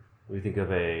necromancer, we think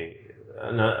of an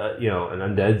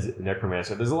undead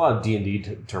necromancer. There's a lot of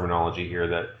D&D terminology here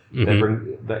that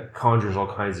mm-hmm. that conjures all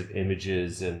kinds of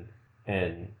images, and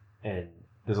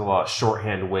there's a lot of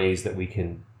shorthand ways that we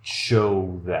can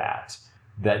show that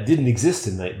didn't exist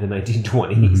in the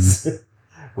 1920s mm-hmm.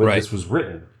 when right. this was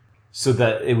written, so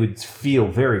that it would feel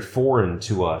very foreign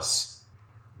to us.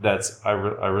 I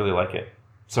really like it.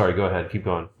 Sorry, go ahead, keep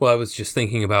going. Well, I was just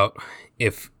thinking about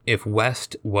if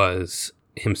West was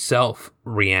himself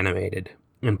reanimated,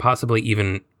 and possibly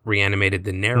even reanimated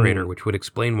the narrator, which would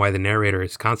explain why the narrator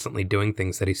is constantly doing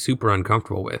things that he's super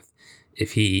uncomfortable with.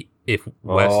 If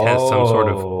West has some sort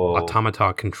of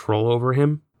automata control over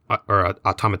him, or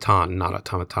automaton, not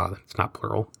automata. It's not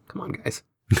plural. Come on, guys.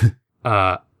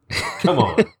 Come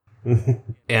on.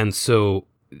 And so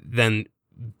then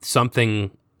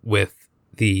something with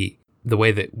the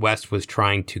way that West was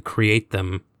trying to create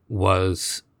them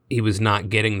was he was not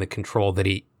getting the control that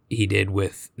he did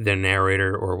with the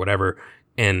narrator or whatever,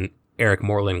 and Eric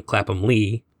Moreland Clapham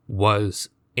Lee was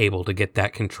able to get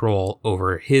that control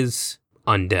over his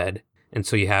undead, and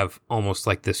so you have almost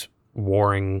like this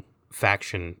warring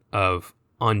faction of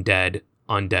undead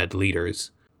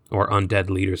leaders, or undead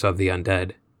leaders of the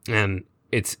undead, and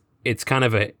it's kind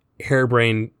of a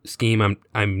harebrained scheme.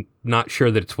 I'm not sure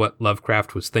that it's what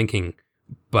Lovecraft was thinking,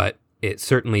 but it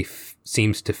certainly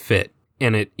seems to fit.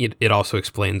 And it also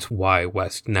explains why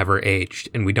West never aged,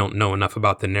 and we don't know enough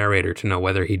about the narrator to know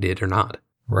whether he did or not.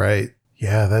 Right.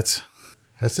 Yeah, that's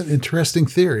an interesting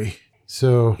theory.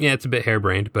 So yeah, it's a bit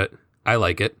harebrained, but I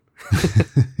like it.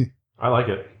 I like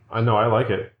it. I know I like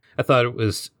it. I thought it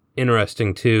was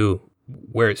interesting too,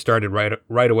 where it started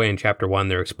right away in chapter 1.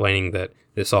 They're explaining that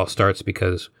this all starts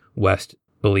because West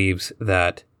believes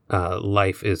that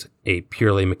life is a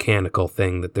purely mechanical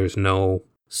thing, that there's no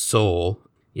soul.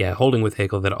 Yeah, holding with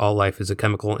Haeckel that all life is a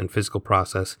chemical and physical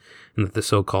process, and that the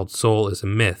so-called soul is a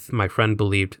myth. My friend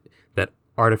believed that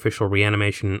artificial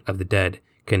reanimation of the dead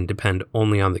can depend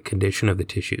only on the condition of the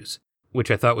tissues, which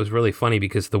I thought was really funny,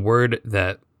 because the word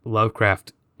that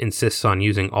Lovecraft insists on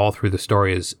using all through the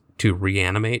story is to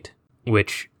reanimate,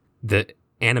 which the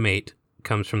animate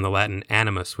comes from the Latin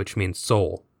animus, which means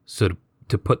soul. So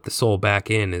to put the soul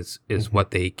back in is mm-hmm.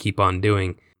 what they keep on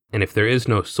doing. And if there is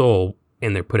no soul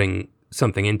and they're putting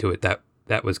something into it,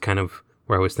 that was kind of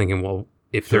where I was thinking, well,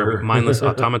 if they're mindless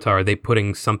automata, are they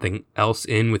putting something else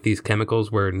in with these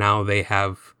chemicals where now they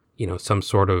have, some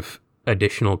sort of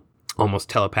additional almost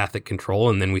telepathic control,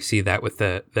 and then we see that with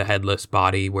the headless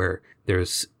body where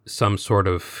there's some sort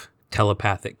of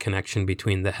telepathic connection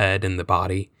between the head and the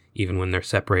body, even when they're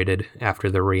separated after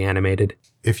they're reanimated.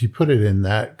 If you put it in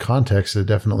that context, it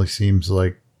definitely seems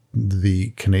like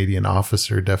the Canadian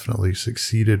officer definitely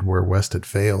succeeded where West had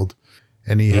failed,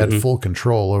 and he had full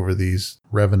control over these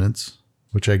revenants,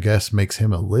 which I guess makes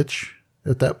him a lich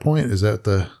at that point. Is that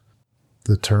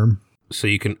the term? So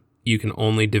you can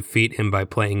only defeat him by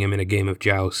playing him in a game of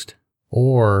Joust.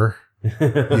 Or you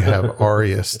have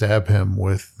Arya stab him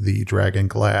with the dragon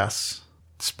glass.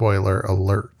 Spoiler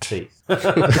alert.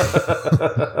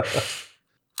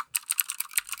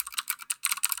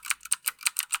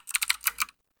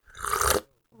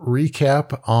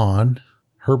 Recap on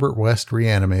Herbert West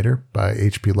Reanimator by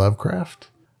H.P. Lovecraft.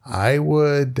 I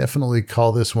would definitely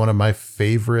call this one of my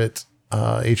favorite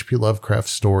H.P. Lovecraft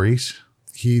stories.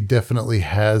 He definitely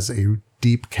has a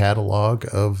deep catalog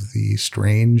of the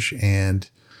strange and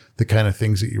the kind of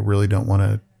things that you really don't want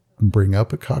to bring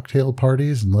up at cocktail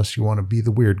parties unless you want to be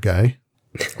the weird guy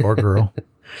or girl.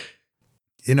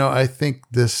 I think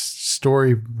this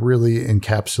story really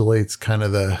encapsulates kind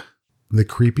of the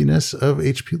creepiness of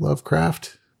H.P.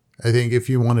 Lovecraft. I think if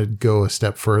you want to go a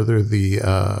step further, the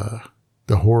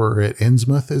horror at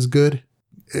Innsmouth is good.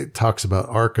 It talks about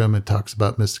Arkham, it talks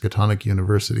about Miskatonic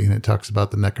University, and it talks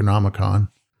about the Necronomicon.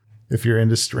 If you're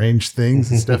into strange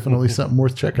things, it's definitely something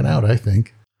worth checking out, I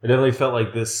think. I definitely felt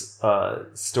like this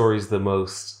story's the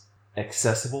most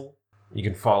accessible. You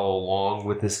can follow along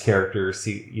with this character.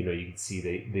 You can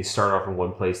see they start off in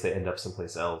one place, they end up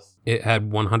someplace else. It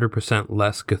had 100%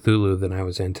 less Cthulhu than I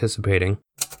was anticipating.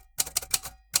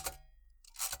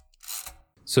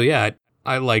 So yeah,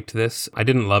 I liked this. I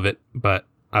didn't love it, but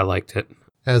I liked it.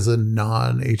 As a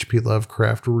non-H.P.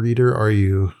 Lovecraft reader, are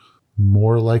you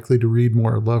more likely to read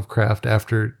more Lovecraft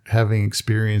after having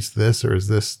experienced this, or is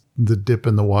this the dip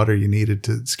in the water you needed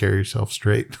to scare yourself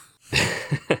straight?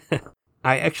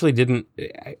 I actually didn't.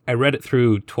 I read it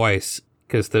through twice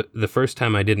because the first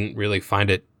time I didn't really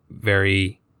find it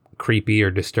very creepy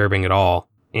or disturbing at all,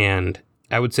 and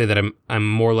I would say that I'm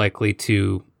more likely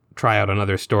to try out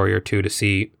another story or two to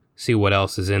see what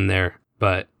else is in there.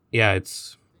 But yeah,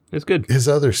 it's good. His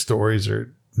other stories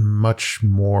are much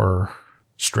more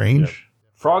strange. Yeah.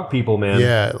 Frog people, man.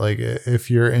 Yeah, like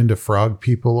if you're into frog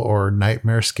people or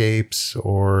nightmarescapes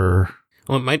or...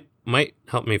 Well, it might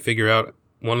help me figure out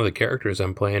one of the characters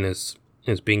I'm playing is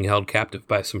being held captive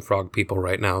by some frog people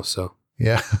right now, so...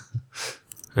 Yeah.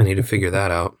 I need to figure that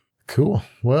out. Cool.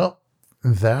 Well,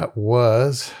 that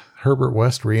was Herbert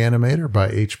West Reanimator by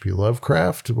H.P.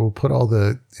 Lovecraft. We'll put all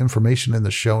the information in the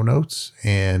show notes,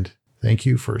 and thank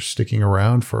you for sticking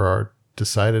around for our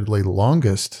decidedly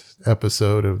longest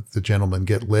episode of The Gentlemen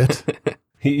Get Lit.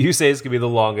 You say it's gonna be the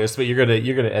longest, but you're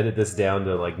gonna edit this down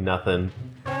to like nothing.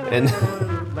 And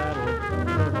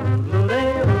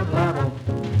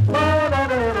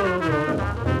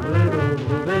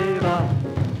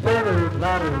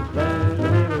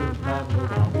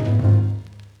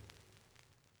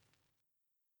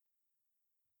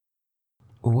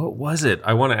what was it?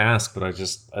 I want to ask, but I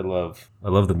love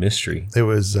the mystery. It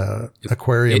was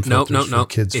aquarium filters for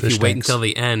kids' If fish you wait tanks. until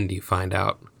the end, you find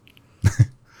out.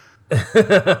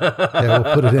 Yeah,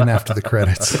 we'll put it in after the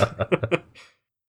credits.